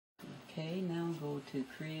Okay, now go to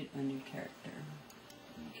create a new character.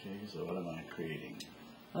 Okay, so what am I creating?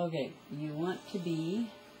 Okay, you want to be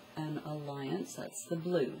an alliance, that's the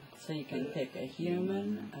blue. So you can pick a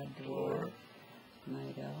human, a dwarf,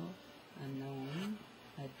 night elf, a gnome,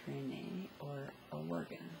 a trainee, or a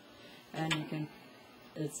worgen. And you can,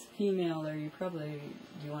 it's female, or you probably,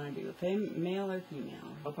 do you want to do a male or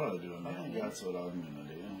female? I'll probably do a male, that's what I'm going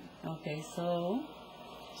to do. Okay, so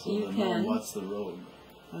you can... Gnome, what's the rogue?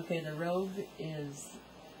 Okay, the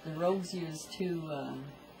rogues use 2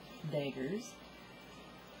 daggers.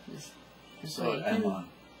 So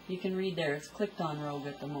you can read there, it's clicked on rogue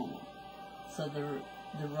at the moment. So the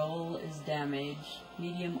roll is damage,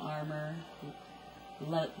 medium armor,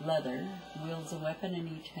 leather, wields a weapon in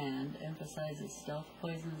each hand, emphasizes stealth,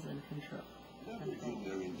 poisons, and control. Leveraging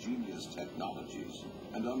their ingenious technologies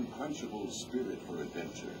and unquenchable spirit for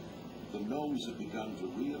adventure, the gnomes have begun to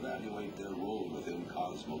reevaluate their role within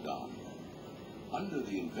Cosmodon. Under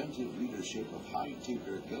the inventive leadership of High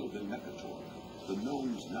Tinker Gelvin Mekator, the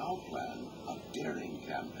gnomes now plan a daring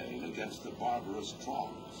campaign against the barbarous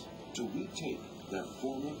Trolls to retake their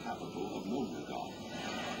former capital of Gnomeregon.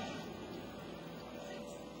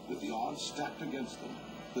 With the odds stacked against them,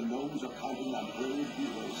 the gnomes are counting on brave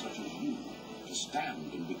heroes such as you to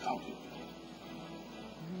stand and be counted.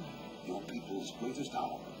 Your people's greatest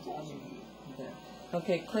hour draws near.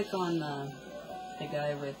 Okay, click on the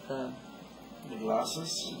guy with the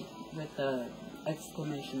glasses? With the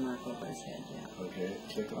exclamation mark over his head, yeah. Okay,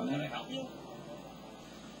 click on it. Okay.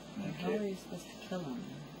 How are you supposed to kill him?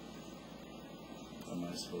 Am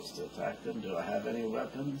I supposed to attack them? Do I have any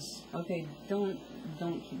weapons? Okay, don't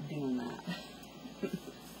keep doing that.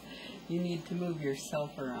 You need to move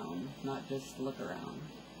yourself around, not just look around.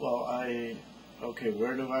 Well, okay,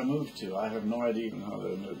 where do I move to? I have no idea even how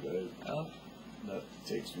to move. That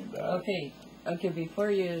takes me back. Okay,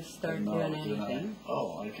 before you start doing anything.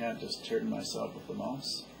 I can't just turn myself with the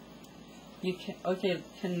mouse? You can. Okay,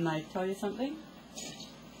 can I tell you something?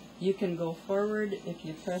 You can go forward if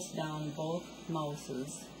you press down both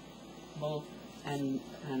mouses, and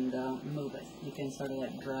move it. You can sort of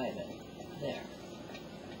like drive it. There.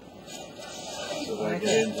 So I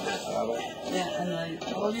get into the battle? Yeah, and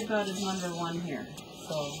all you got is number 1 here.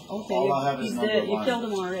 So, okay, all I have is he's number dead. 1. You killed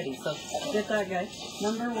him already, so get that guy.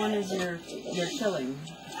 Number 1 is your killing.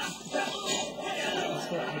 That's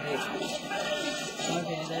what you did.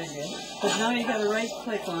 Okay, there you go. But now you gotta right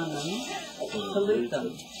click on them to loot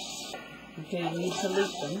them. Okay, you need to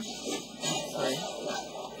loot them. Sorry.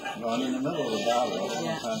 No, I'm in the middle of the battle. I don't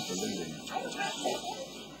Yeah. have time for looting.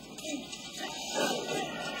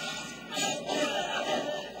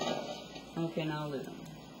 Okay, now loot them.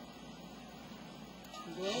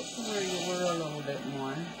 Go up to where you were a little bit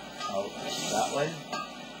more. Oh, that way?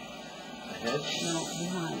 Ahead? No,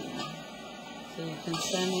 behind. So you can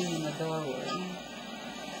stand in the doorway.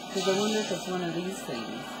 Because I wonder if it's one of these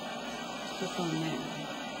things. Click on there.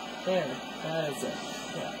 There, that is it.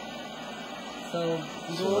 Yeah. So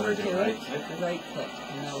go over to it, right click,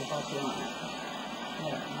 and that will help you on it.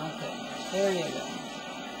 There, okay. There you go.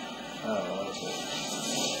 Oh, okay.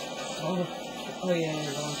 Oh yeah,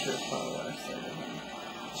 you're going through a follower, so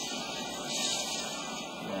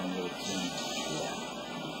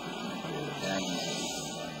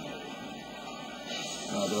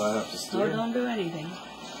Now, do I have to steer? No, don't do anything.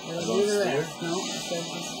 It'll do the rest. No, it says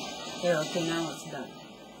just... There, okay, now it's done.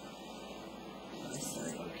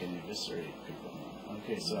 Oh, can you eviscerate people?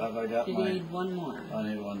 Okay, so have I got you need 1 more. I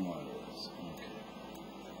need 1 more of those. Okay.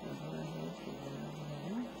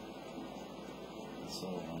 So,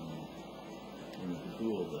 in the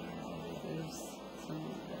pool there. There's some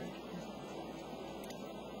there.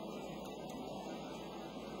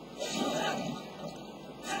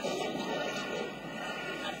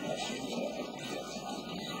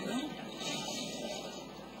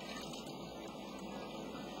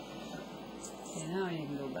 Okay, now you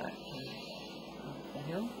can go back up the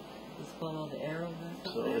hill. Just follow the arrow back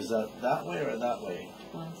up. So is that way or that way?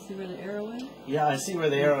 Well, see where the arrow is? Yeah, I see where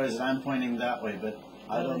the arrow is and I'm pointing that way, but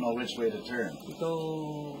I don't know which way to turn. You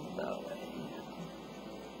go that way.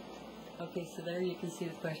 Okay, so there you can see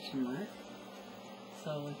the question mark.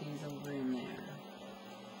 So he's over in there.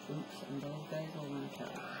 Oops, and those guys will want to kill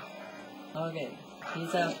him. Okay,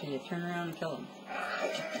 he's after you. Turn around and kill him.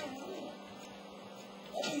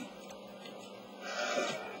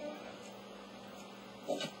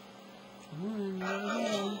 Come on,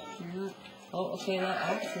 you're not... Oh, okay, that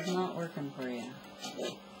axe is not working for you.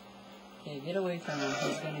 Okay, get away from him.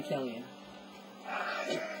 He's going to kill you.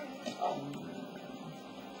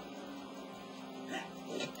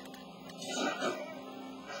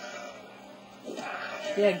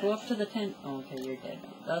 Yeah, go up to the tent. Oh, okay, you're dead.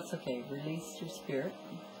 That's okay. Release your spirit.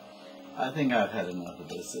 I think I've had enough of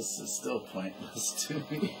this. This is still pointless to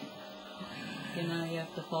me. Okay, now you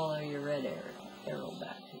have to follow your red arrow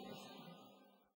back here.